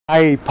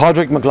Hi,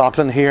 Pádraig Mac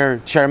Lochlainn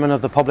here, Chairman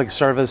of the Public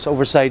Service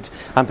Oversight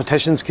and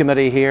Petitions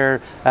Committee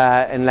here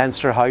in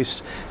Leinster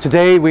House.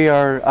 Today we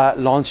are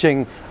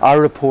launching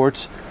our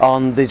report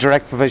on the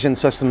direct provision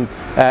system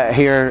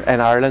here in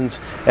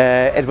Ireland.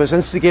 It was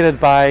instigated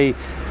by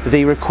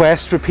the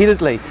request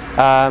repeatedly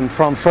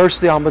from first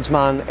the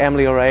Ombudsman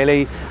Emily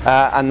O'Reilly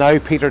and now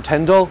Peter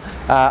Tyndall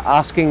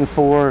asking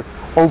for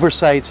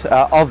oversight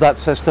of that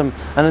system,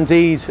 and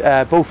indeed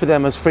both of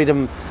them as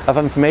Freedom of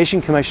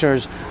Information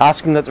Commissioners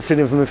asking that the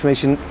Freedom of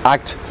Information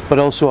Act would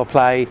also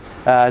apply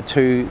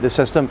to the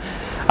system.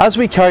 As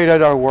we carried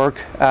out our work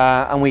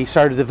and we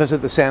started to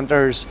visit the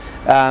centres,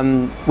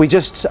 we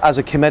just as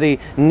a committee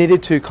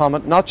needed to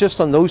comment not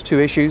just on those two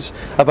issues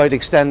about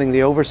extending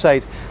the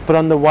oversight, but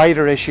on the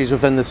wider issues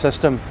within the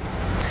system.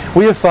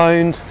 We have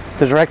found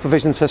the direct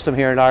provision system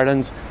here in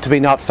Ireland to be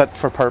not fit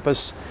for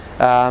purpose.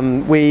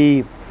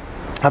 We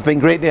have been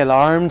greatly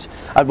alarmed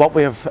at what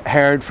we have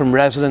heard from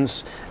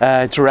residents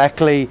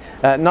directly,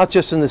 not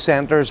just in the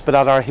centres but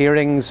at our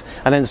hearings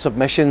and in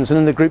submissions and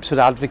in the groups that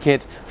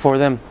advocate for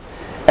them.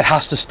 It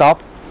has to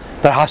stop.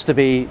 There has to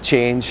be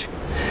change.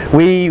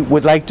 We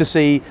would like to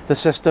see the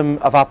system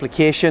of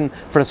application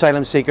for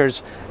asylum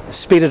seekers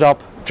speeded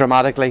up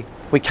dramatically.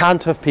 We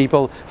can't have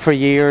people for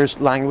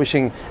years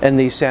languishing in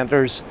these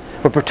centres.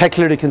 We're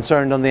particularly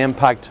concerned on the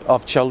impact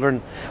of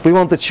children. We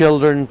want the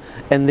children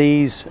in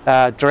these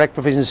direct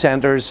provision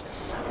centres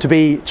to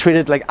be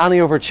treated like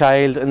any other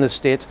child in the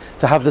state,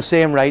 to have the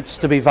same rights,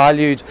 to be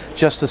valued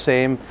just the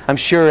same. I'm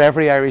sure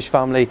every Irish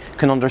family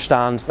can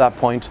understand that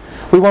point.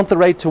 We want the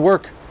right to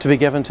work to be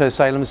given to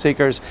asylum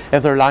seekers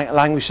if they're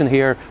languishing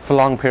here for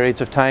long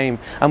periods of time.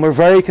 And we're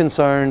very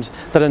concerned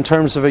that in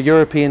terms of a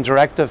European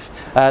directive,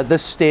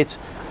 this state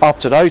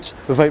opted out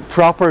without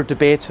proper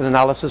debates and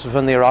analysis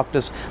within the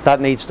Oireachtas. That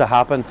needs to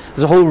happen.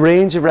 There's a whole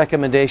range of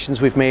recommendations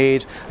we've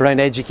made around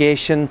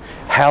education,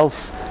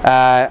 health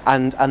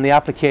and the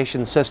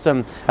application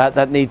system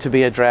that need to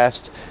be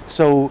addressed.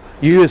 So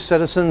you as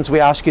citizens,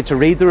 we ask you to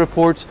read the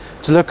report,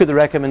 to look at the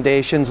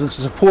recommendations and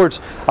to support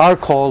our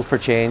call for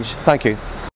change. Thank you.